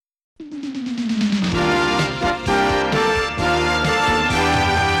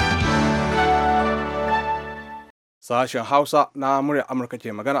Sashen Hausa na muryar Amurka ke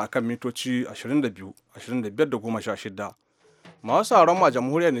magana a kan mitoci 22, 25 da 16. Masu sauran ma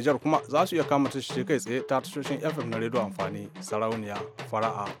jamhuriyar Nijar kuma za su iya kama tashoshi kai tsaye ta tashoshin FM na rediyo amfani, sarauniya,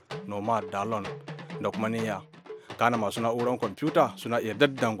 fara'a, nomad, dalon da kuma niyya. Kana masu na'urar kwamfuta suna iya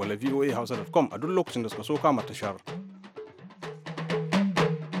daddangwala voahausa.com a duk lokacin da suka so kama tashar.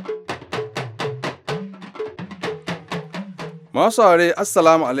 Masu saurare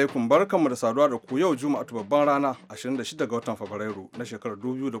assalamu alaikum, barkanmu da saduwa da ku yau Juma'atu babban rana 26 ga watan Fabrairu na shekarar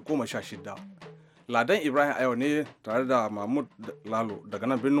 2016. Ladan Ibrahim Ayo ne tare da Mahmud Lalo daga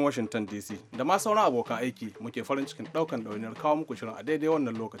nan birnin Washington DC da ma sauran abokan aiki muke farin cikin daukan ɗawainiyar kawo muku shirin a daidai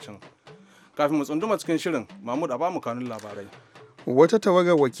wannan lokacin. Kafin mu tsunduma cikin shirin, Mahmud a ba mu kanun labarai. Wata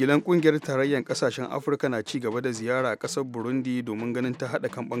tawagar wakilan kungiyar tarayyar kasashen Afirka na ci gaba da ziyara a ƙasar Burundi domin ganin ta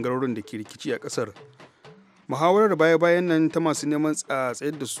haɗa kan ɓangarorin da ke rikici a ƙasar. Muhawarar baya-bayan nan ta masu neman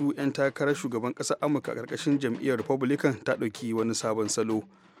tsayar da su 'yan takarar shugaban ƙasar Amurka a ƙarƙashin jam'iyyar Republican ta ɗauki wani sabon salo.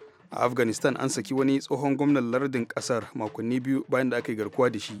 A Afghanistan an saki wani tsohon gwamnan lardin ƙasar makonni biyu bayan da aka yi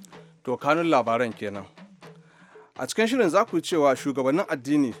garkuwa da shi. To kanun labaran kenan. A cikin shirin za ku cewa shugabannin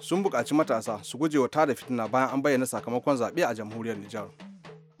addini sun buƙaci matasa su guje wa tada fitina bayan an bayyana sakamakon zaɓe a jamhuriyar Nijar.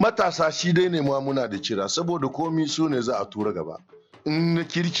 Matasa shi dai ne ma muna da cira saboda komi su ne za a tura gaba. In na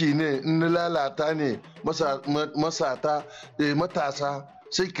kirki ne, in na lalata ne, matasa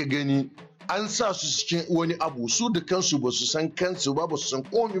sai ka gani an sa su cikin wani abu su da kansu ba su san kansu ba su san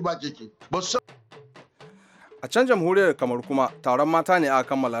komi ba keke. A can jamhuriyar kamar kuma taron mata ne aka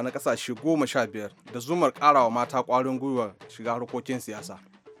kammala na kasashe 15 da zumar karawa mata kwarin gwiwa shiga harkokin siyasa.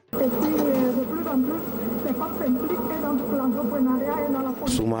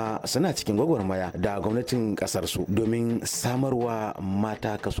 Su ma suna cikin gwagwarmaya da gwamnatin kasarsu domin samarwa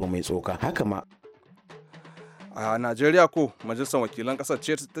mata kaso mai tsoka. Haka ma a Najeriya ko majalisar wakilan kasar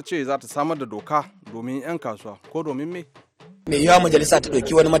ce ta ce za ta samar da doka domin 'yan kasuwa ko domin me? Mai yawa majalisa ta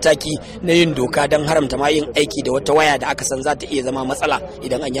ɗauki wani mataki na yin doka don haramta ma yin aiki da wata waya da aka san za ta iya zama matsala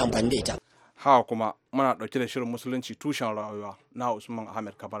idan an yi amfani da ita. Hawa kuma muna ɗauke da shirin musulunci tushen rayuwa na Usman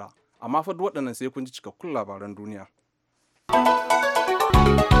Ahmed Kabara. Amma fa duk waɗannan sai kun ji cikakkun labaran duniya.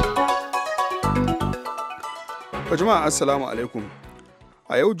 Jama'a assalamu alaikum.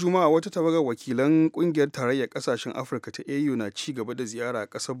 A yau Juma'a wata tawagar wakilan kungiyar tarayyar kasashen Afirka ta AU na ci gaba da ziyara a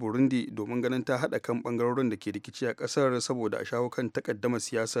ƙasar Burundi domin ganin ta haɗa kan ɓangarorin da ke rikici a ƙasar saboda a shawo kan takaddama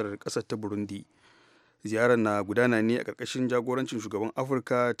siyasar ƙasar ta Burundi. Ziyarar na gudana ne a ƙarƙashin jagorancin shugaban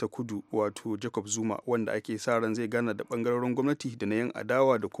Afirka ta Kudu wato Jacob Zuma wanda ake sa ran zai gana da ɓangarorin gwamnati da na 'yan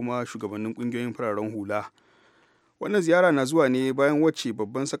adawa da kuma shugabannin ƙungiyoyin fararen hula. Wannan ziyara na zuwa ne bayan wacce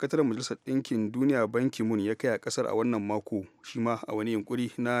babban sakataren majalisar ɗinkin duniya Ban Ki-moon ya kai a ƙasar a wannan mako, shi ma a wani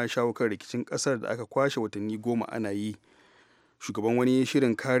yunkuri na shawo kan rikicin ƙasar da aka kwashe watanni 10 ana yi. Shugaban wani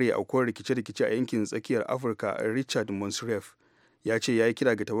shirin kare aukuwar rikice-rikice a yankin tsakiyar Afirka Richard Monsref ya ce ya yi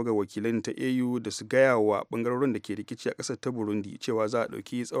kira ga tawagar wakilan ta AU da su gaya wa ɓangarorin da ke rikici a ƙasar ta Burundi cewa za a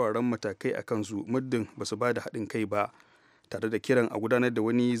ɗauki tsauraran matakai a kansu muddin ba su ba da haɗin kai ba, tare da kiran a gudanar da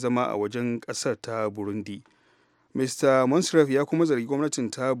wani zama a wajen ƙasar ta Burundi. Mr. Monsref ya kuma zargi gwamnatin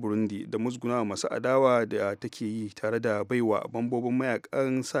ta Burundi da musguna masu adawa da take yi tare da baiwa mambobin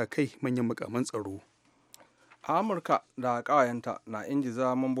mayakan sa kai manyan makaman tsaro. Amurka da ƙawayenta na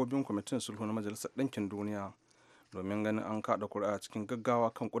ingiza mambobin kwamitin sulhu na Majalisar Ɗinkin Duniya domin ganin an kaɗa kuri'a cikin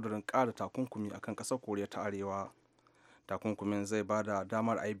gaggawa kan ƙudurin ƙara takunkumi akan ƙasar Koriya ta Arewa. Takunkumin zai ba da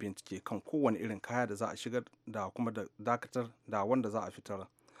damar a yi bincike kan kowane irin kaya da za a shigar da kuma da dakatar da wanda za a fitar,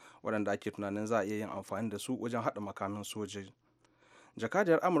 waɗanda ake tunanin za a iya yin amfani da su wajen haɗa makamin soji.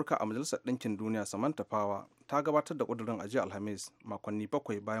 Jakadiyar Amurka a Majalisar Ɗinkin Duniya Samantha Power ta gabatar da ƙudurin a jiya Alhamis, makonni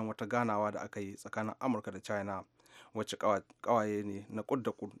 7 bayan wata ganawa da aka yi tsakanin Amurka da China, wacce ƙawaye ne na kud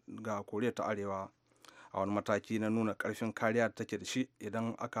da kud ga Koriya ta Arewa, a wani mataki na nuna ƙarfin kariya da take da shi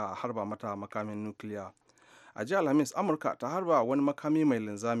idan aka harba mata makamin nukiliya. A jiya Alhamis, Amurka ta harba wani makami mai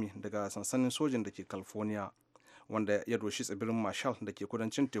linzami daga sansanin sojin da ke California, wanda ya doshi tsibirin Marshall da ke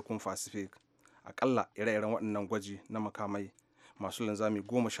kudancin tekun Pacific. Akalla ire-iren waɗannan gwaji na makamai masu linzami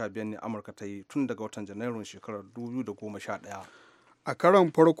 15 ne Amurka ta yi tun daga watan Janairun shekarar 2011. A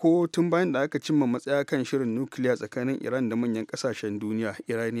karon farko tun bayan da aka cimma matsaya kan shirin nukiliya tsakanin Iran da manyan ƙasashen duniya,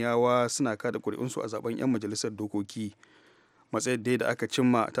 Iraniyawa suna kada ƙuri'unsu a zaben 'yan majalisar dokoki. Matsayar da aka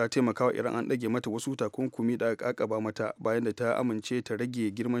cimma ta taimaka wa Iran an ɗage mata wasu takunkumi da aka ƙaƙaba mata bayan da ta amince ta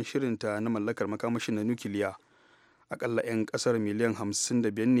rage girman shirinta na mallakar makamashin na nukiliya. Akalla 'yan kasar miliyan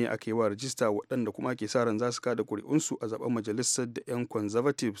 55 ne aka yi wa rajista waɗanda kuma ke sa ran za su kada ƙuri'unsu a zaben majalisar da 'yan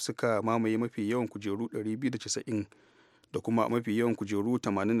conservative suka mamaye mafi yawan kujeru 290 da kuma mafi yawan kujeru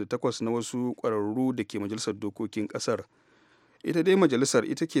 88 na wasu ƙwararru da ke majalisar dokokin ƙasar. ita dai majalisar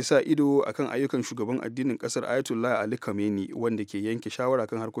ita ke sa ido akan ayyukan shugaban addinin kasar Ayatollah Ali Khamenei wanda ke yanke shawara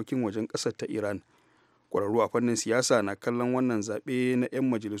kan harkokin wajen kasar ta Iran. Kwararru a fannin siyasa na kallon wannan zaɓe na 'yan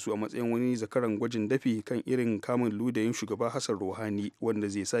majalisu a matsayin wani zakaran gwajin dafi kan irin kamun ludayin shugaba Hassan Rouhani wanda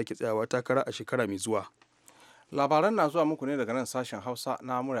zai sake tsayawa takara a shekara mai zuwa. Labaran na zuwa muku ne daga nan sashen Hausa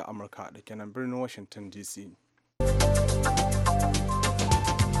na murya Amurka da ke nan birnin Washington DC.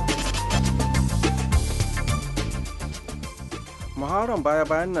 Muhawarar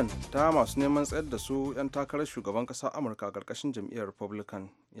baya-bayan nan ta masu neman tsayar da su 'yan takarar shugaban ƙasar Amurka a ƙarƙashin jam'iyyar Republican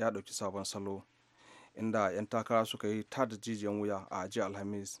ya ɗauki sabon salo, inda 'yan takara suka yi tada jijiyan wuya a jiya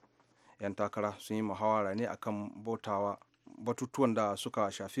Alhamis. 'Yan takara sun yi muhawara ne akan batutuwan da suka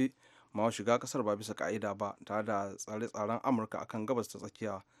shafi ma shiga ƙasar ba bisa ka'ida ba, tare da tsare-tsaren Amurka akan gabas ta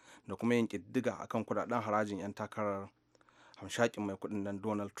tsakiya da kuma yin ƙiddiga akan kudaden harajin 'yan takarar. Hamshakin mai kuɗin nan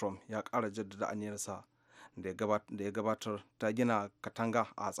Donald Trump ya ƙara jaddada aniyarsa da ya gabatar ta gina katanga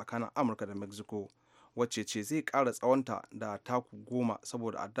a tsakanin Amurka da Mexico, wacce ce zai ƙara tsawonta da taku 10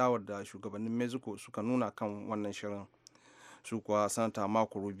 saboda adawar da shugabannin Mexico suka nuna kan wannan shirin. Su kuwa sanata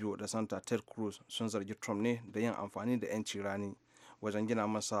Marco Rubio da sanata Ted Cruz sun zargi Trump ne da yin amfani da 'yanci rani wajen gina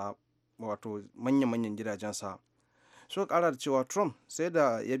masa wato manya-manyan gidajensa. Suka ƙara da cewa Trump sai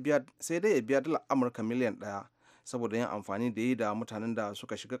dai ya biya dala Amurka miliyan 1 saboda yin amfani da yi da mutanen da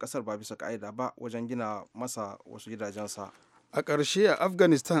suka shiga kasar ba bisa ka'ida ba wajen gina masa wasu gidajensa. A ƙarshe a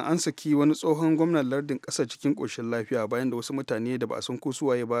Afghanistan an saki wani tsohon gwamnan lardin ƙasar cikin ƙoshin lafiya bayan da wasu mutane da ba a san ko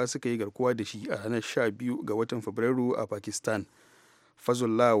suwaye ba suka yi garkuwa da shi a ranar 12 ga watan Fabrairu a Pakistan.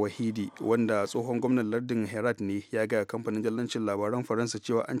 Fazullah Wahidi, wanda tsohon gwamnan lardin Herat ne, ya gaya kamfanin dillancin labaran Faransa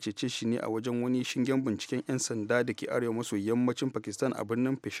cewa an cece shi ne a wajen wani shingen binciken 'yan sanda da ke arewa maso yammacin Pakistan a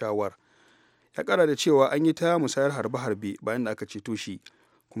birnin Peshawar. Ya kara da cewa an yi ta musayar harbe-harbe bayan da aka ceto shi,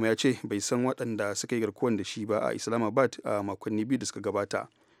 kuma ya ce bai san waɗanda suka yi garkuwan da shi ba a Islamabad a makonni 2 da suka gabata.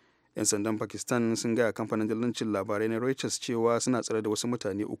 'Yan sandan Pakistan sun gaya kamfanin dillancin labarai na Reuters cewa suna tsare da wasu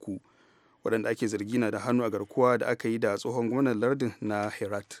mutane 3 waɗanda ake zargi na da hannu a garkuwa da aka yi da tsohon gwamnan lardin na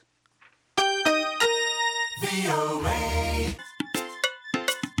Herat.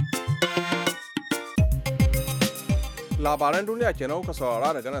 Labaran duniya kenan kuka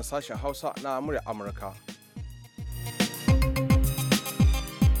saurara daga nan sashen Hausa na murya Amurka.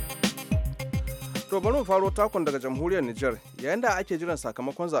 To bari mu faro takon daga jamhuriyar Nijar, yayin da ake jiran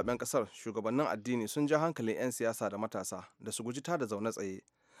sakamakon zaben kasar, shugabannin addini sun ja hankalin 'yan siyasa da matasa da su guji tada zaune tsaye,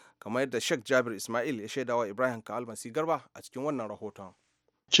 kamar yadda Sheikh Jabir Ismail ya shaidawa Ibrahim Kalmasi Garba a cikin wannan rahoton.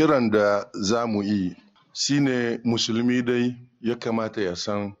 Kiran da za mu yi shine musulmi dai ya kamata ya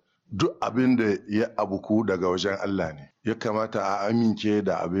san duk abin da ya abuku daga wajen Allah ne. Ya kamata a amince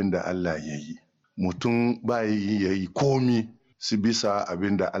da abin da Allah ya yi. Mutum ba ya yi komi su bisa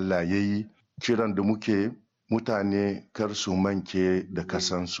abin da Allah ya yi. Kiran da muke mutane kar su manke da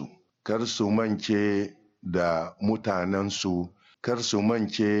kasansu, kar su manke da mutanensu, kar su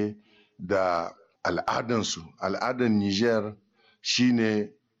manke da al'adansu. Al'adan Nijar shine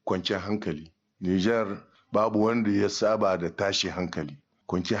kwanciyar hankali. Nijar babu wanda ya saba da tashi hankali.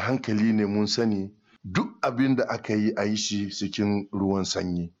 Kwanciyar hankali ne mun sani, duk abin da aka yi a yi shi cikin ruwan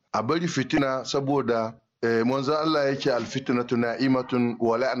sanyi. A bari fitina, saboda manzo Allah yake alfitnatu na'imatun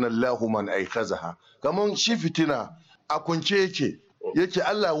wa la'ana Allahu man aikazaha. Kaman shi fitina a kwance yake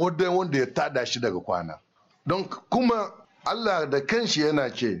Allah wanda ya tada shi daga kwana. Don kuma Allah da kanshi yana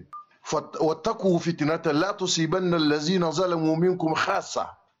ce wattaku fitnatan la tusibanna allazina zalamu minkum khassa.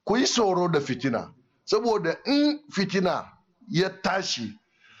 Ku yi tsoro da fitina, saboda in fitina ya tashi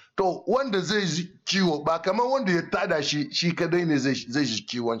to wanda zai ji ciwo ba kamar wanda ya tada shi kadai ne zai ji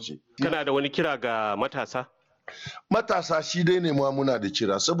ciwon shi. Kana da wani kira ga matasa? Matasa shi dai ne ma muna da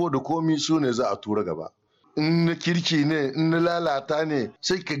kira, saboda komi su ne za a tura gaba. In na kirki ne, in na lalata ne,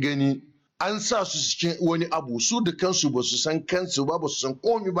 sai ka gani an sa su cikin wani abu, su da kansu ba su san kansu ba su san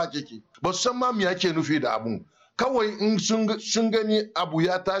komi ba keke, ba su san ma me yake nufi da abun. Kawai in sun gani abu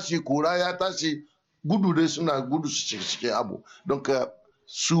ya tashi, kura ya tashi, gudu dai suna gudu su cikin abu. Don ka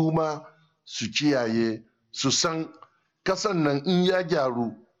su ma su kiyaye, su san kasan nan in ya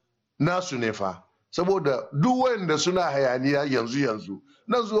gyaru nasu ne fa, saboda duk wanda suna hayaniya yanzu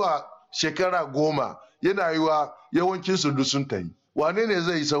nan zuwa shekara 10 yana yiwa yawancin su duk sun tayi. Wane ne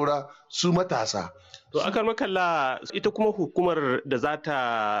zai saura? Su matasa. To akan makalla, ita kuma hukumar da za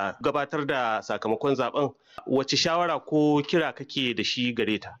ta gabatar da sakamakon zaben, wace shawara ko kira kake da shi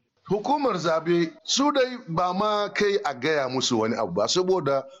gare ta? Hukumar zabe su dai ba ma kai a gaya musu wani abu ba,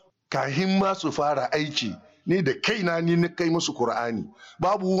 saboda kahin ma su fara aiki, ni da kaina ni na kai musu Kur'ani.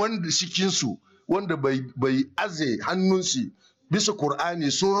 Babu wanda cikinsu wanda bai aze hannunsu bisa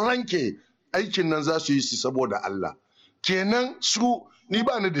Kur'ani sun ranke aikin nan za su yi su saboda Allah. kenan su ni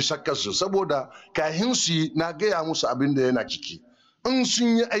ba ni da shakkar su, saboda kahin su yi na gaya musu abin da yana ciki. In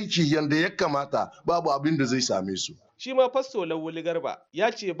sun yi aiki yadda ya kamata babu abin da zai same su. Shi ma Fasto Lawuli Garba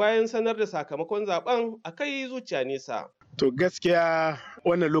ya ce bayan sanar da sakamakon zaben a kai zuciya nesa. To gaskiya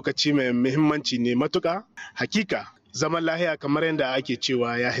wannan lokaci mai muhimmanci ne matuka. Hakika zaman lahiya kamar yadda ake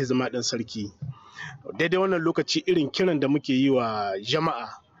cewa ya yi zama ɗan sarki. Daidai wannan lokaci irin kiran da muke yi wa jama'a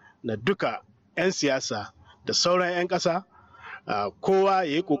na duka 'yan siyasa da sauran 'yan ƙasa, kowa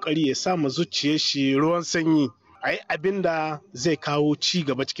ya yi ƙoƙari ya sa zuciyar shi ruwan sanyi. A yi abin da zai kawo ci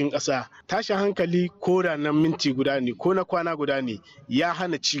gaba cikin ƙasa. Tashin hankali ko da na minti guda ne ko na kwana guda ne ya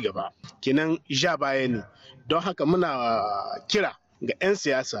hana ci gaba, kenan ja baya ne. Don haka muna kira ga 'yan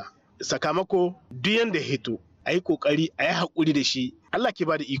siyasa, sakamako duk yanda ya hito a yi ƙoƙari a yi haƙuri da shi, Allah ke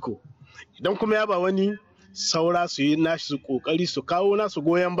ba da iko. Idan kuma ya ba wani, saura su yi nasu ƙoƙari su kawo nasu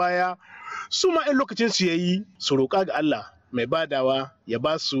goyon baya, su ma in lokacin su yayi su roƙa ga Allah mai badawa ya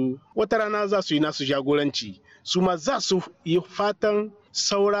ba su, wata rana za su yi nasu jagoranci, su ma za su yi fatan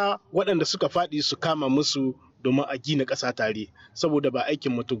saura waɗanda suka faɗi su kama musu domin a gina ƙasa tare, saboda ba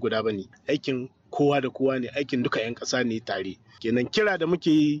aikin mutum guda ba ne, aikin kowa da kowa ne, aikin duka 'yan ƙasa ne tare. Kenan kira da muke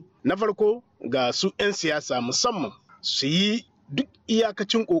yi na farko ga su 'yan siyasa musamman su yi duk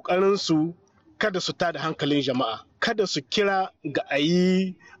iyakacin ƙoƙarinsu, kada su tada hankalin jama'a, kada su kira ga a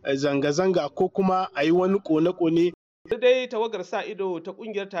yi zanga-zanga ko kuma a yi wani kone-kone. Dai tawagar sa ido ta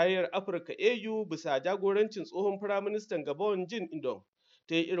kungiyar tarayyar Afirka AU bisa jagorancin tsohon firaministan Gabon Jin Indong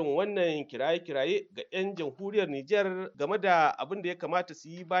ta yi irin wannan kiraye-kiraye ga 'yan jamhuriyar Nijar game da abin da ya kamata su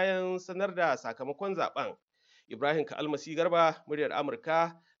yi bayan sanar da sakamakon zaben. Ibrahim Ka'almasi Garba, muryar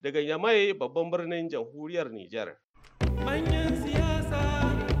Amurka daga Yamai, babban birnin jamhuriyar Nijar. Manyan siyasa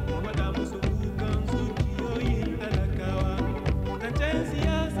wada musu kukan zuciyoyin talakawa, zancen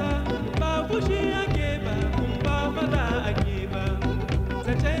siyasa ba fushi ake ba, kun ba fada ake ba,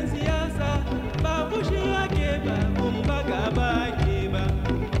 zancen siyasa ba fushi ake ba, kun ba gaba ake ba,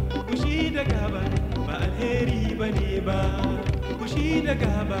 fushi da gaba ba alheri ba ne ba, fushi da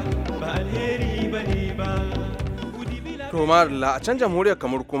gaba ba alheri ba ne ba. To Marilla, a can jamhuriyar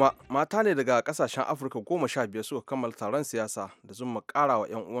kamar kuma mata ne daga kasashen Afirka 15 suka kammala taron siyasa da zuma kara wa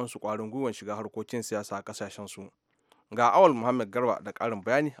 'yan uwansu kwarin gwiwar shiga harkokin siyasa a kasashen su. Ga Awal Muhammad Garba da karin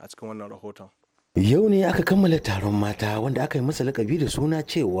bayani a cikin wannan rahoton. Yau ne aka kammala taron mata wanda aka yi masa lakabi da suna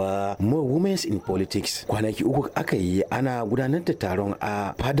cewa More Women in Politics. Kwanaki uku aka yi ana gudanar da taron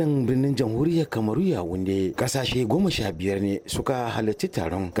a fadan birnin jamhuriyar Kamaru Yawunde. Kasashe 15 ne suka halarci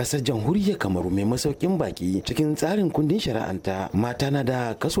taron. Kasar jamhuriyar Kamaru mai masaukin baki cikin tsarin kundin shari'anta mata na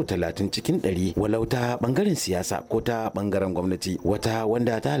da kaso 30 cikin 100 walau ta bangaren siyasa ko ta bangaren gwamnati. Wata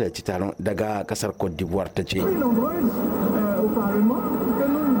wanda ta halarci taron daga kasar Cote d'Ivoire ta ce.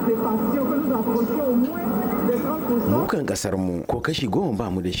 Mukan kasar mu ko kashi 10 ba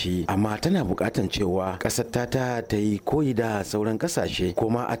mu da shi, amma tana bukatan cewa kasar ta yi koyi da sauran kasashe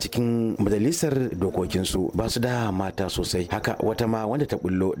kuma a cikin majalisar dokokinsu ba su da mata sosai. Haka wata ma wanda ta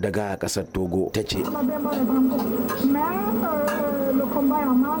bullo daga kasar Togo ta ce.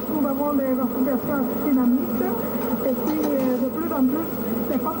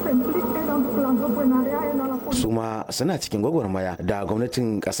 Suma suna cikin gwagwarmaya da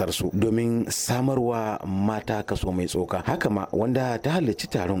gwamnatin kasar su domin samarwa mata kaso mai tsoka. Haka ma wanda ta halarci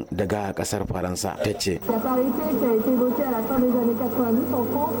taron daga kasar Faransa ta ce.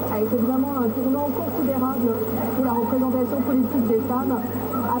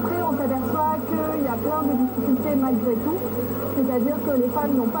 Après, on s'aperçoit qu'il y a plein de difficultés malgré tout. C'est-à-dire que les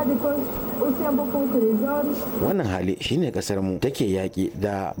femmes n'ont pas des postes aussi importants que les hommes. Wannan hali shine kasar mu take yaki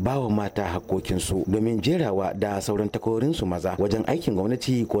da bawa mata hakokinsu domin jerawa da sauran takorin su maza wajen aikin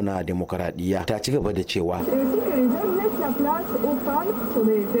gwamnati ko na demokaradiyya. Ta ci gaba da cewa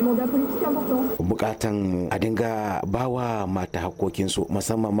bukatan mu a dinga bawa mata hakokinsu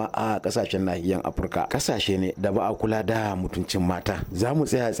musamman ma a kasashen nahiyar Afirka. Kasashe ne da ba a kula da mutuncin mata. Za mu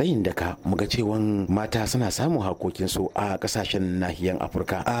tsaya tsayin daka mu ga cewan mata suna samun hakokinsu a kasashen nahiyar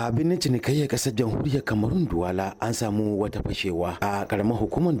Afirka. A birnin cinikayyar kasar jamhuriyar Kamarun Duwala an samu wata fashewa a karamar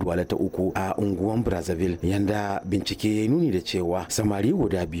hukumar Duwala ta 3 a unguwan Brazzaville, yanda bincike ya nuni da cewa samari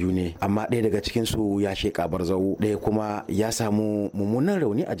guda 2 ne, amma ɗaya daga cikin su ya sheka barzau, ɗaya kuma ya samu mummunan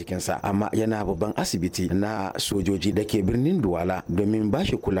rauni a jikinsa, amma yana babban asibiti na sojoji da ke birnin Duwala domin ba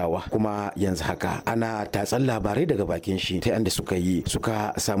shi kulawa. Kuma yanzu haka ana tatsan labarai daga bakin shi ta yanda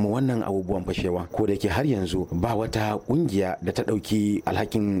suka samu wannan abubuwan fashewa, ko da ke har yanzu ba wata kungiya da ta ɗauki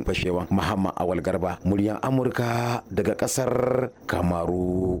alhakin fashewan. Muhammad Awal Garba, muryan Amurka daga kasar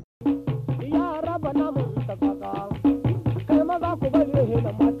Kamaru. Ya raba namun sakaka, kai maza ku bari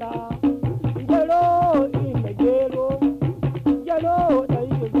mata, gero ina gero.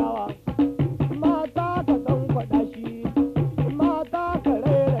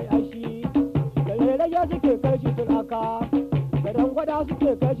 gwada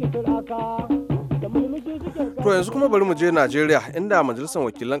suke kashi turaka. To yanzu kuma bari mu je Najeriya inda majalisar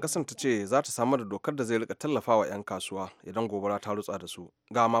wakilan kasar ta ce za ta samar da dokar da zai rika tallafawa 'yan kasuwa idan gobara ta rutsa da su.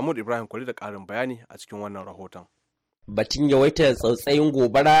 Ga Mahmud Ibrahim Kwari da ƙarin bayani a cikin wannan rahoton. Batun yawaitar tsautsayin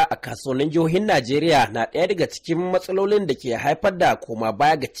gobara a kasuwannin jihohin Najeriya na ɗaya daga cikin matsalolin da ke haifar da koma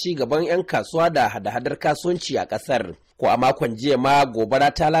baya ga ci gaban 'yan kasuwa da hada-hadar kasuwanci a ƙasar. Ko a makon jiya ma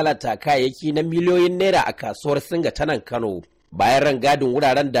gobara ta lalata kayayyaki na miliyoyin naira a kasuwar Singa ta nan Kano. Bayan rangadin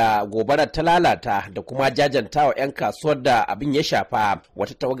wuraren da gobarar ta lalata da kuma jajantawa 'yan kasuwar da abin ya shafa,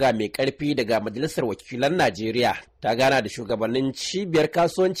 wata tawaga mai karfi daga Majalisar Wakilan Najeriya ta gana da shugabannin cibiyar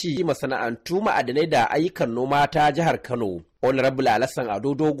kasuwanci, masana'antu, ma'adanai da ayyukan noma ta jihar Kano. Honorable Alassan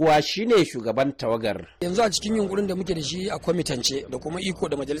Ado Doguwa shine shugaban tawagar. Yanzu a cikin yunkurin da muke da shi a kwamitance da kuma iko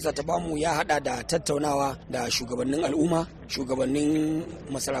da majalisa ta bamu ya hada da tattaunawa da shugabannin al'umma, shugabannin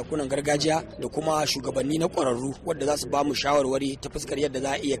masarakunan gargajiya da kuma shugabanni na ƙwararru wadda za su bamu shawarwari ta fuskar yadda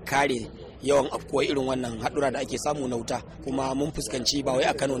za a iya kare yawan afkuwa irin wannan haɗura da ake samu na wuta. Kuma mun fuskanci ba wai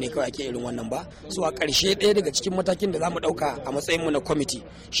a Kano ne kawai ake irin wannan ba. So a ƙarshe ɗaya daga cikin matakin da za mu ɗauka a matsayinmu na kwamiti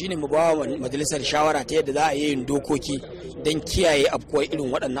shine mu ba wa majalisar shawara ta yadda za a yi yin dokoki don kiyaye afkuwar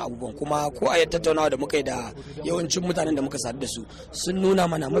irin waɗannan abubuwan. Kuma ko a tattaunawa da muka yi da yawancin mutanen da muka sadu da su sun nuna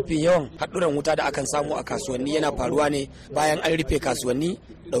mana mafi yawan haɗuran wuta da akan samu a kasuwanni yana faruwa ne bayan an rufe kasuwanni.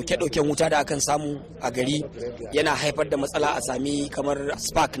 Ɗauke-ɗauken wuta da akan samu a gari yana haifar da matsala a sami kamar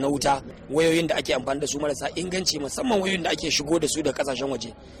spark na wuta, wayoyin da ake amfani da su marasa inganci, musamman wayoyin da ake shigo da su da kasashen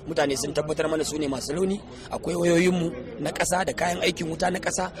waje. Mutane sun tabbatar mana su ne masu launi. Akwai wayoyinmu na ƙasa da kayan aikin wuta na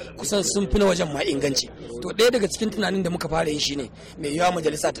ƙasa kusan sun fi na wajen ma inganci. To ɗaya daga cikin tunanin da muka fara yi shine mai yawa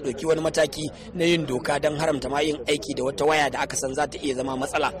majalisa ta ɗauki wani mataki na yin doka don haramta ma yin aiki da wata waya da aka san za ta iya zama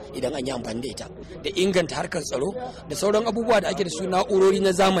matsala idan an yi amfani da ita, da inganta harkar tsaro da sauran abubuwa da ake da su na'urori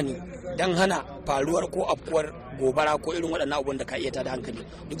na zamani don hana faruwar ko afkuwar gobara ko irin waɗannan abubuwan da ka iya tada hankali.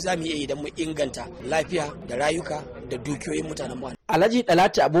 Duk za mu iya idan mu inganta lafiya da rayuka da dukiyoyin mutanen mu. Alhaji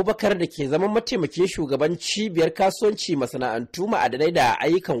Dalatu Abubakar da ke zaman mataimakin shugaban cibiyar kasuwanci, masana'antu, ma'adanai da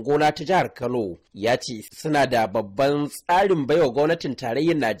ayyukan gona ta jihar Kano ya ce suna da babban tsarin baiwa gwamnatin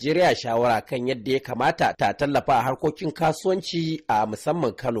tarayyar Najeriya shawara kan yadda ya kamata ta tallafa a harkokin kasuwanci a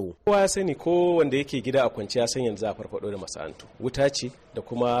musamman Kano. Kowa ya sani, ko wanda yake gida a kwance ya san yanzu a farfado da masana'antu. Wuta ce da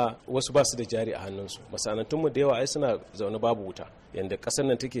kuma wasu ba su da jari a hannunsu. Masana'antunmu da yawa ai suna zaune babu wuta. Yanda kasar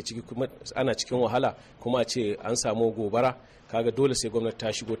nan take ciki kuma ana cikin wahala, kuma a ce an samu gobara, kaga dole sai gwamnati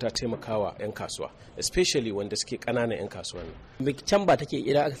ta shigo ta taimakawa 'yan kasuwa, especially wanda suke ƙananan 'yan kasuwa. Can ba take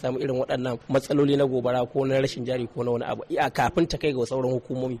idan aka samu irin waɗannan matsaloli na gobara ko na rashin jari ko na wani abu kafin ta kai ga sauran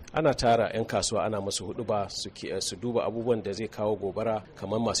hukumomi. Ana tara 'yan kasuwa, ana musu huɗuba su duba abubuwan da zai kawo gobara,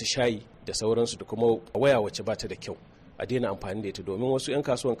 kamar masu shayi da sauransu, da kuma waya wacce ba ta da kyau a daina amfani da ita, domin wasu 'yan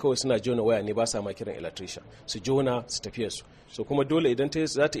kasuwan kawai suna jona waya ne, ba sa ma kiran electrician, su jona su tafiya su. So kuma dole idan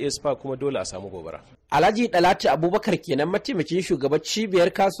za ta iya spark, kuma dole a samu gobara. Alhaji Dalatu Abubakar kenan mataimakin shugaban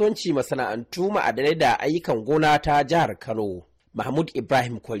cibiyar kasuwanci, masana'antu, ma'adanai da ayyukan gona ta jihar Kano. Mahmud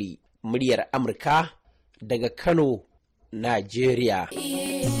Ibrahim Kwari, muryar Amurka daga Kano, Najeriya.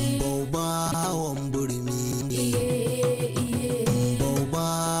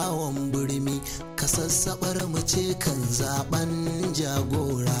 Sassabar mu ce kan zaben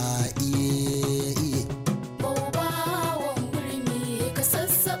jagora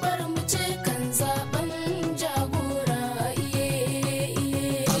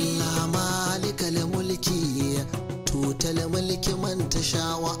Allah malikal mulki tutal mulki man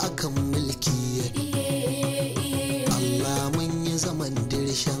tashawa akan mulki Allah mun yi zaman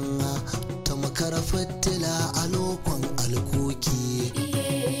dirshan ta makarafar tila a lokon alkoki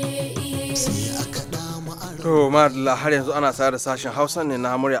sai aka To madalla, har yanzu ana sayar da sashen Hausa ne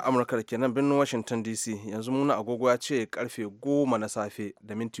na murya Amurka da ke nan birnin Washington DC. Yanzu muna agogo ya ce karfe 10 na safe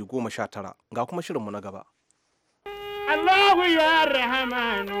da minti 19. Ga kuma shirinmu na gaba. Allahu ya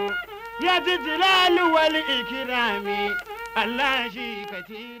rahamanu ya ji jilali wal ikirami Allah shi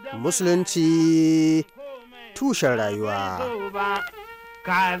ka Musulunci tushen rayuwa.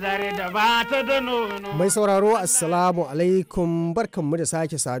 Kazar da ba ta da nono. Mai sauraro Assalamu alaikum, barkanmu da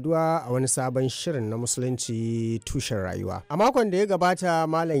sake saduwa a wani sabon shirin na Musulunci tushen rayuwa. A makon da ya gabata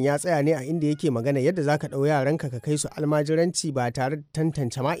Malam ya tsaya ne a inda yake magana yadda zaka ɗau yaranka ka kai su almajiranci ba tare da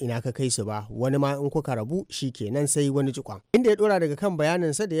tantance ma ina ka kai su ba, wani ma in kuka rabu shi kenan sai wani jikon. Inda ya ɗora daga kan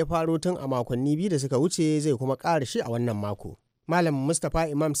bayaninsa da ya faro tun a makonni 2 da suka wuce, zai kuma ƙara shi a wannan mako. Malam Mustapha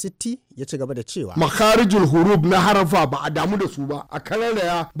Imam Sitti ya ci gaba da cewa makarijul huruf na harafa ba a damu da su ba, a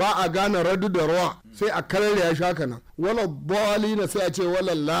kararraya ba a gane radu da rawa sai a karya shi haka nan, wala balina sai a ce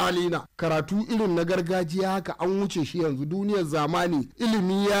wala lalina. Karatu irin na gargajiya haka an wuce shi yanzu, duniyar zamani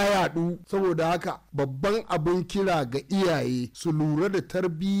ilimi ya yadu. Saboda haka babban abin kira ga iyaye su lura da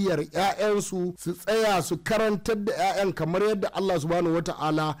tarbiyyar 'ya'yansu, su tsaya su karantar da 'ya'yan kamar yadda Allah subhanahu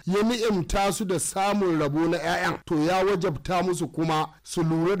wata'ala ya ni'imta su da samun rabo na 'ya'yan, to ya wajabta musu kuma su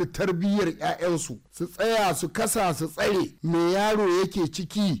lura da tarbiyyar 'ya'yansu, su tsaya su kasa su tsare me yaro yake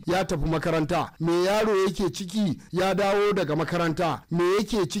ciki ya tafi makaranta, me yaro yake ciki ya dawo daga makaranta, me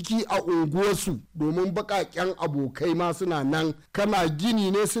yake ciki a unguwarsu, domin baƙaƙen abokai ma suna nan, kana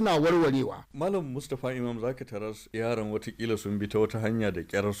gini ne suna warwarewa. Malam Mustapha Imam, zaka taras yaran watakila sun bi ta wata hanya da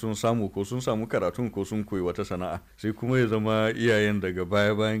kyar sun samu, ko sun samu karatun ko sun koyi wata sana'a, sai kuma ya zama iyayen daga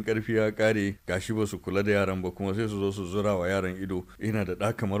baya bayan karfi ya kare gashi ba su kula da yaran ba, kuma sai su zo su zura wa yaran ido, ina da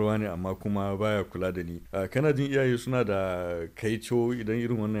ɗa kamar wani amma kuma baya kula da ni. Kana jin iyaye suna da kaico idan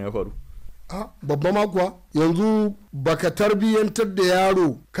irin wannan ya faru? Babba ma kuwa, yanzu baka tarbiyyantar da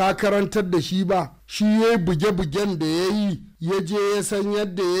yaro ka karantar da shi ba, shi ya yi buge-bugen da ya yi, ya je ya san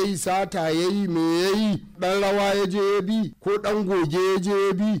yadda ya yi sata, ya yi me ya yi, ɗan rawa ya je ya bi, ko ɗan goge ya je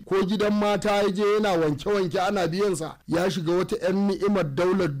ya bi, ko gidan mata ya je yana wanke-wanke ana biyansa, ya shiga wata 'yan ni'imar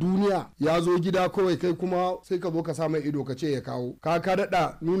daular duniya, ya zo gida kawai kai kuma sai ka zo ka sa mai ido ka ce ya kawo, ka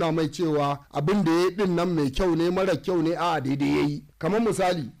daɗa nuna mai cewa abin da ya yi ɗin nan mai kyau ne mara kyau ne, a'a daidai ya yi. Kamar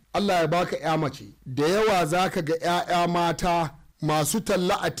misali, Allah ya baka 'ya mace, da yawa za ka ga 'ya'ya mata masu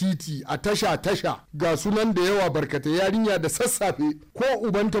talla a titi, a tasha ga sunan da yawa barkata, yarinya da sassafe ko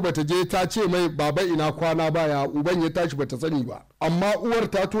ubanta bata je ta ce mai baba ina kwana baya, uban ya tashi bata sani ba, amma uwar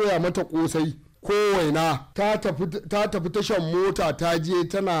ta toya mata kosai ko waina, ta tafi tashan mota ta je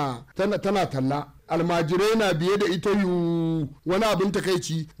tana talla, almajirai na biye da ita yu. Wani abin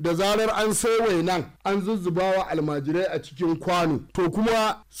takaici, da zarar an sai wainan an zuzzubawa almajirai a cikin kwano, to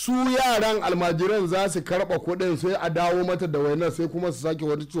kuma su yaran almajiran za su karɓa kuɗin sai a dawo mata da wainar, sai kuma su sake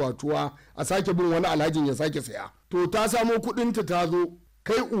wata cuwa a sake bin wani alhajin ya sake saya. To ta samo kuɗinta ta zo,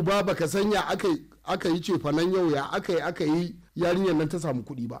 kai uba baka sanya aka yi cefanen yau ya aka yi yarinyar nan ta samu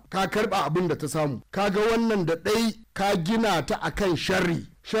kuɗi ba, ka karɓa abin da ta samu, ka ga wannan da ɗai ka gina ta akan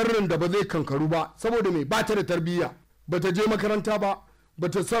sharrin da ba zai kankaru ba, saboda mai ba ta da tarbiyya, ba ta je makaranta ba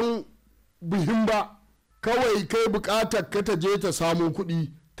ta san buhin ba, kawai kai bukatar ka ta je ta samu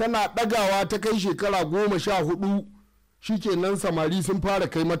kuɗi, tana ɗagawa ta kai shekara 14 shikenan samari sun fara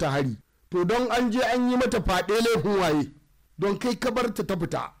kai mata hari. To don an je an yi mata faɗe laifin waye, don kai ka bar ta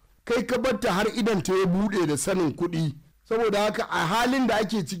fita, kai ka bar ta har idan ta ya buɗe da sanin kuɗi. Saboda haka a halin da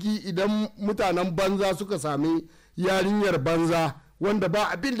ake ciki, idan mutanen banza suka sami yarinyar banza wanda ba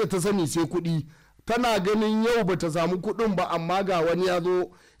abin da ta sani sai kuɗi, tana ganin yau ba ta samu kuɗin ba, amma ga wani ya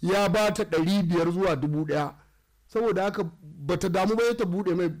zo ya ba ta 500 zuwa 1000, saboda haka ba ta damu ba ta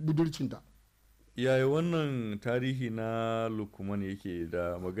buɗe mai budurcinta. Yaya wannan tarihi na Lukman yake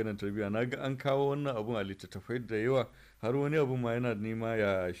da maganar tarbiyya? Na ga an kawo wannan abun a littattafai da yawa, har wani abun ma yana nema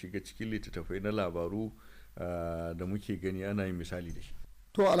ya shiga cikin littattafai na labaru da muke gani ana yin misali da shi.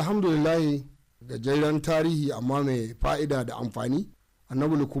 To alhamdulillahi, gajeren tarihi amma mai fa'ida da amfani.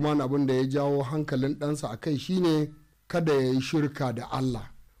 Annabi Lukman abin da ya jawo hankalin ɗansa a kai shine kada ya yi shirka da Allah.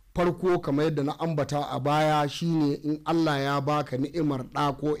 Farko kamar yadda na ambata a baya shine in Allah ya baka ni'imar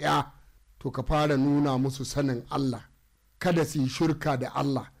ɗa ko ya, to ka fara nuna musu sanin Allah, kada su yi shirka da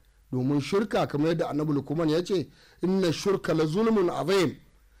Allah, domin shirka kamar yadda annabi Lukman ya ce inna shirka la zulmun azim,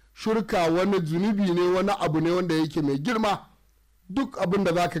 shirka wani zunubi ne, wani abu ne wanda yake mai girma. Duk abin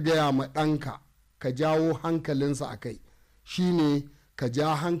da za ka gaya ma ɗanka ka jawo hankalinsa a kai shine ka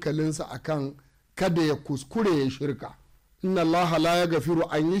ja hankalinsa a kan kada ya kuskure ya shirka. Inna Allah la ya gafiru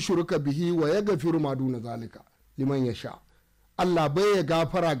an yi shirka bihi wa ya gafiru ma duna zalika liman ya sha. Allah bai ya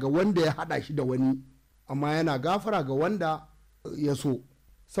gafara ga wanda ya haɗa shi da wani, amma yana gafara ga wanda ya so.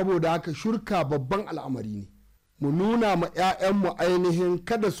 Saboda haka shirka babban al'amari ne, mu nuna ma 'ya'yanmu ainihin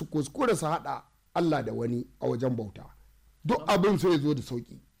kada su kuskure su haɗa Allah da wani a wajen bauta, duk abin sai zo da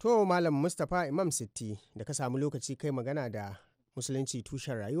sauki. To Malam Mustapha Imam Sitti, da ka samu lokaci kai magana da Musulunci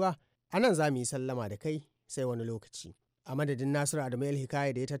tushen rayuwa, anan za mu yi sallama da kai sai wani lokaci. A madadin Nasiru Adamu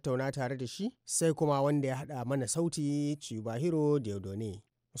El-Hikaya da ya tattauna tare da shi, sai kuma wanda ya haɗa mana sauti Chibahiro Diodone,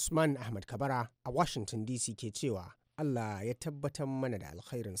 Usman Ahmad Kabara a Washington DC ke cewa Allah ya tabbatar mana da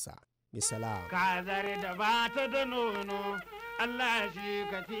alkhairinsa. Bisalam. Kazar da ba ta da nono, Allah shi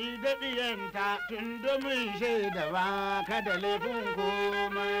ka fi daɗiyanta tun domin shaida ba ka da laifin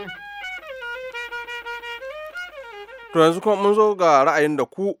komai. To yanzu kuma mun zo ga ra'ayin da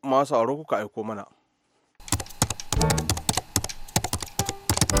ku masu auro kuka aiko mana.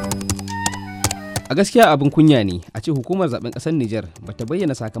 A gaskiya abin kunya ne a ce hukumar zaben ƙasar Nijar ba ta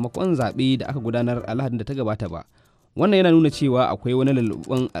bayyana sakamakon zaɓe da aka gudanar a Lahadin da ta gabata ba. Wannan yana nuna cewa akwai wani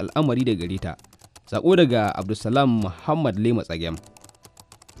lalluɓan al'amari da gare ta. Sako daga Abdulsalam Muhammad Lema Tsagem.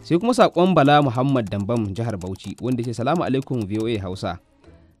 Sai kuma sakon Bala Muhammad Dambam jihar Bauchi wanda ce salamu alaikum VOA Hausa.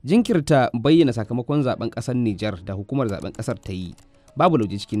 Jinkirta bayyana sakamakon zaben ƙasar Nijar da hukumar zaben ƙasar ta yi babu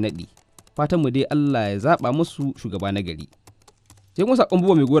lauje cikin naɗi. Fatanmu dai Allah ya zaɓa musu shugaba na gari. Sai kuma sakon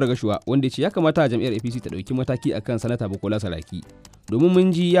Buba Mai Gora Gashuwa wanda ya ce ya kamata jam'iyyar APC ta ɗauki mataki akan sanata Bukola Saraki domin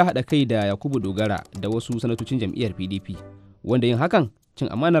mun ji ya haɗa kai da Yakubu Dogara da wasu sanatocin jam'iyyar PDP wanda yin hakan cin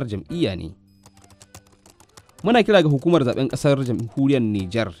amanar jam'iyya ne. Muna kira ga hukumar zaben ƙasar jamhuriyar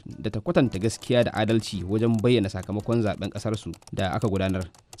Nijar da ta kwatanta gaskiya da adalci wajen bayyana sakamakon zaben ƙasar su da aka gudanar.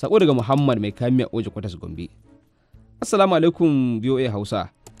 Sako daga Muhammad Mai Kamiya Oje Kwatas Gombe. Assalamu alaikum VOA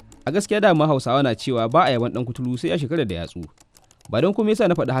Hausa. A gaskiya dama Hausawa na cewa ba a yaban dan kuturu sai ya shekara da yatsu. Ba don kuma yasa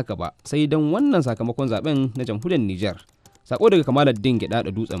na faɗi haka ba, sai don wannan sakamakon zaben na jamhuriyar Nijar. Sako daga Kamaluddin Gida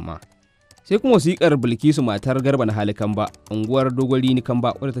da Dutsen ma. Sai kuma wasiƙar Bilkisu matar Garba na Halikan ba, unguwar Dogwari ni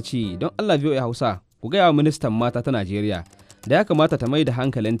Kamba wadda ta ce don Allah VOA Hausa ku gaya wa ministan mata ta Najeriya da ya kamata ta mai da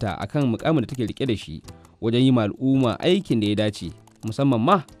hankalinta akan mukamin da take rike da shi wajen yi ma al'umma aikin da ya dace, musamman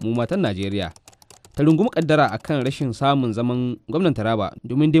ma mu matan Najeriya. Ta rungumi kaddara akan rashin samun zaman gwamnan Taraba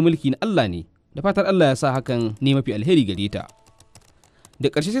domin dai mulki na Allah ne, da fatar Allah ya sa hakan ne mafi alheri gare ta. Da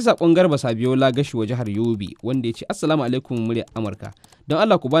ƙarshe sai sakon Garba Sabiola Gashuwa jihar Yobe wanda ya ce assalamu alaikum muryar Amurka. Don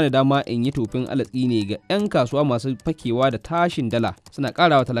Allah ku bani dama in yi tofin alatsi ne ga 'yan kasuwa masu fakewa da tashin dala suna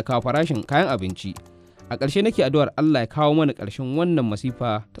ƙarawa talakawa farashin kayan abinci. A ƙarshe nake addu'ar Allah ya kawo mana ƙarshen wannan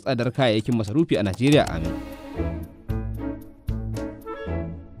masifa ta tsadar kayayyakin masarufi a Najeriya, amin.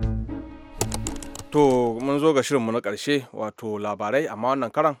 To mun zo ga shirinmu na ƙarshe wato labarai amma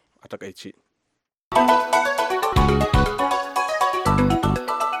wannan karan a takaice.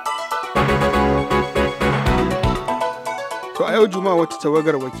 To a yau Juma'a wata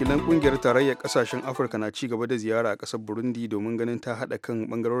tawagar wakilan kungiyar tarayyar kasashen Afirka na ci gaba da ziyara a kasar Burundi domin ganin ta haɗa kan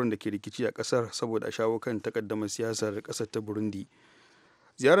bangarorin da ke rikici a kasar saboda a shawo kan takaddamar siyasar kasar ta Burundi.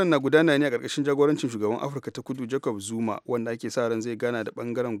 Ziyarar na gudana ne a ƙarƙashin jagorancin shugaban Afirka ta Kudu Jacob Zuma wanda ake sa ran zai gana da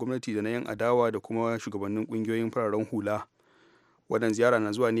bangaren gwamnati da na 'yan adawa da kuma shugabannin kungiyoyin fararen hula. Wannan ziyara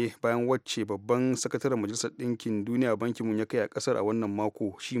na zuwa ne bayan wacce babban sakataren Majalisar Ɗinkin Duniya Bankin Mun ya kai a kasar a wannan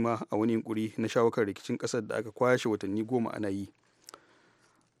mako, shi ma a wani yunkuri na shawo kan rikicin kasar da aka kwashe watanni 10 ana yi.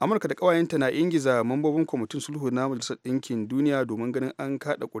 Amurka da ƙawayenta na ingiza mambobin kwamitin sulhu na Majalisar Ɗinkin Duniya domin ganin an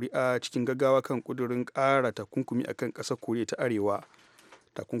kaɗa ƙuri'a cikin gaggawa kan ƙudurin ƙara takunkumi akan ƙasar Koriya ta Arewa.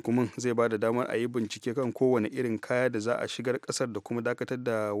 Takunkumin zai ba da damar a yi bincike kan kowane irin kaya da za a shigar ƙasar da kuma dakatar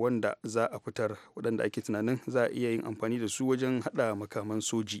da wanda za a fitar, waɗanda ake tunanin za a iya yin amfani da su wajen haɗa makaman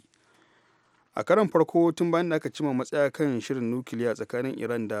soji. A karon farko tun bayan da aka cima matsaya kan shirin nukiliya tsakanin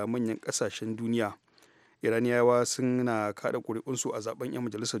Iran da manyan ƙasashen duniya, Iraniyawa suna kaɗa ƙuri'unsu a zaben 'yan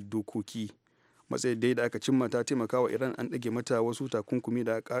majalisar dokoki. Matsayin dai da aka cimma ta taimaka wa Iran an ɗage mata wasu takunkumi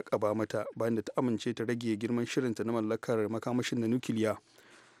da aka ƙaƙaba mata bayan da ta amince ta rage girman shirinta na mallakar makamashin na nukiliya.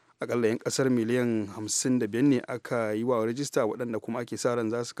 Akalla 'yan kasar miliyan 55 ne aka yi wa rajista waɗanda kuma ake sa ran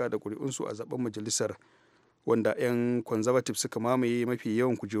za su kada ƙuri'unsu a zaben majalisar, wanda 'yan conservative suka mamaye mafi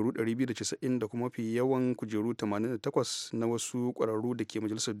yawan kujeru 290 da kuma mafi yawan kujeru 88 na wasu ƙwararru da ke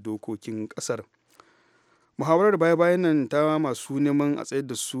majalisar dokokin ƙasar. Muhawarar baya-bayan nan ta masu neman a tsayar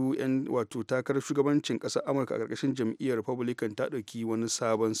da su 'yan wato takarar shugabancin ƙasar Amurka a ƙarƙashin jam'iyyar Republican ta ɗauki wani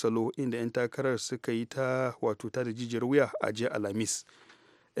sabon salo inda 'yan takarar suka yi ta wato ta da jijiyar wuya a jiya Alhamis.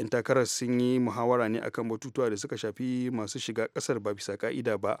 'Yan takarar sun yi muhawara ne akan batutuwa da suka shafi masu shiga kasar ba bisa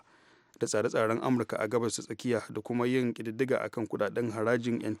ka'ida ba, da tsare-tsaren Amurka a gabas ta tsakiya da kuma yin ƙididdiga akan kudaden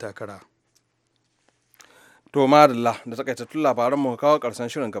harajin 'yan takara. To madalla da takaitattun labaran mu kawo karshen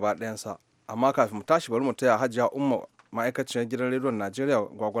shirin gaba ɗayansa, amma kafin mu tashi bari mu taya Hajiya Umma ma'aikaciyar gidan rediyon Najeriya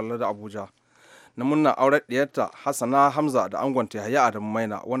Gwagwallar da Abuja na murna auren diyarta Hassana Hamza da angonta Yahaya Adamu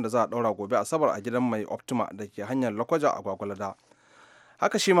Maina wanda za a ɗaura gobe Asabar a gidan mai Optima da ke hanyar Lokoja a Gwagwalada.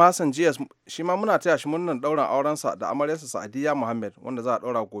 Haka shi ma Hassan GS shi ma muna taya shi murnar ɗaurin aurensa da amaryarsa Sa'adiyya Muhammad wanda za a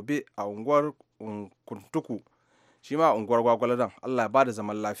ɗaura gobe a unguwar Kuntuku shi ma a unguwar Gwagwaladan. Allah ya ba da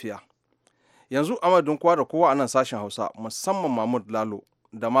zaman lafiya. Yanzu amadun kowa da kowa a nan sashen Hausa musamman Mahmud Lalo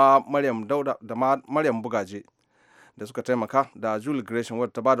da ma Maryam Dauda da ma Maryam Bugaje da suka taimaka da Julie Gresham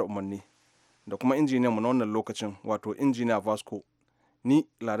wadda ta bada umarni da kuma injiniyan mu na wannan lokacin wato injiniya Vasco, ni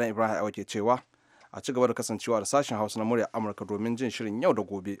Ladan Ibrahim Awa ke cewa a ci gaba da kasancewa da sashen Hausa na murya Amurka domin jin shirin yau da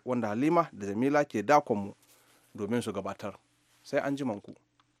gobe wanda Halima da Jamila ke dakon mu domin su gabatar. Sai an ji ku.